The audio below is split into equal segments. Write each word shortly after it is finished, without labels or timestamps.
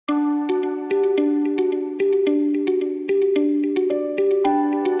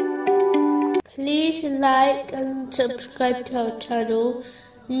like and subscribe to our channel.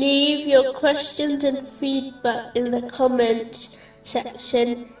 Leave your questions and feedback in the comments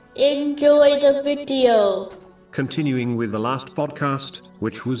section. Enjoy the video. Continuing with the last podcast,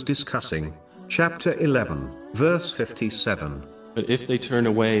 which was discussing chapter 11, verse 57. But if they turn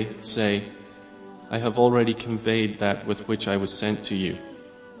away, say, I have already conveyed that with which I was sent to you.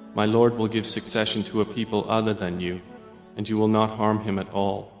 My Lord will give succession to a people other than you, and you will not harm him at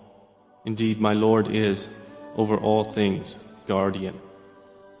all. Indeed, my Lord is, over all things, guardian.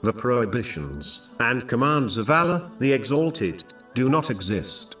 The prohibitions and commands of Allah, the Exalted, do not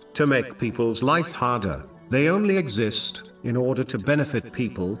exist to make people's life harder. They only exist in order to benefit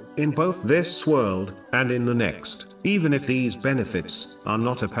people in both this world and in the next, even if these benefits are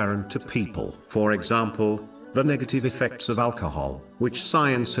not apparent to people. For example, the negative effects of alcohol, which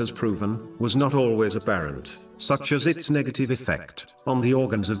science has proven, was not always apparent, such as its negative effect on the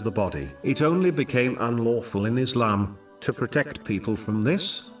organs of the body. It only became unlawful in Islam to protect people from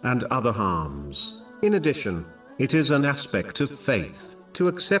this and other harms. In addition, it is an aspect of faith to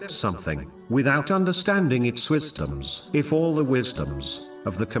accept something without understanding its wisdoms. If all the wisdoms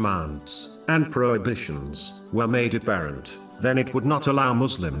of the commands and prohibitions were made apparent, then it would not allow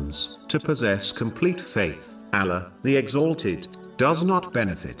Muslims to possess complete faith. Allah, the Exalted, does not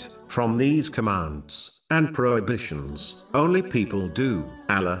benefit from these commands and prohibitions. Only people do.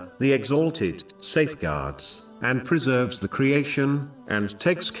 Allah, the Exalted, safeguards and preserves the creation and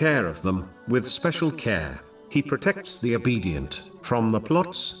takes care of them with special care. He protects the obedient from the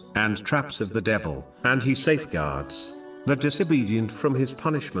plots and traps of the devil, and he safeguards the disobedient from his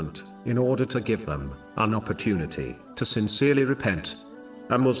punishment in order to give them an opportunity to sincerely repent.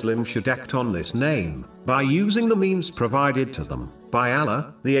 A Muslim should act on this name by using the means provided to them by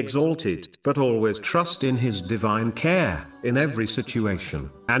Allah, the Exalted, but always trust in his divine care in every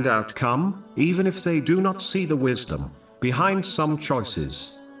situation and outcome, even if they do not see the wisdom behind some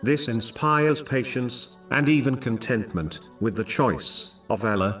choices. This inspires patience and even contentment with the choice of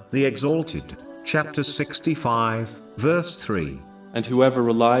Allah, the Exalted. Chapter 65, verse 3. And whoever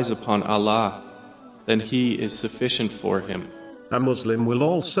relies upon Allah, then he is sufficient for him. A Muslim will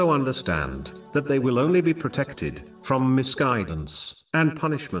also understand that they will only be protected from misguidance and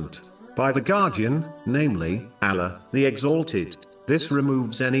punishment by the guardian, namely, Allah, the Exalted. This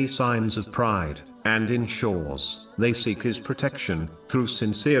removes any signs of pride and ensures they seek his protection through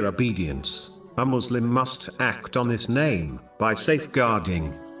sincere obedience. A Muslim must act on this name by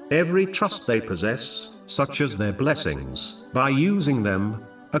safeguarding every trust they possess, such as their blessings, by using them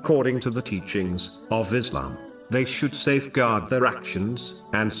according to the teachings of Islam. They should safeguard their actions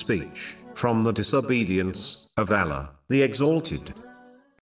and speech from the disobedience of Allah, the Exalted.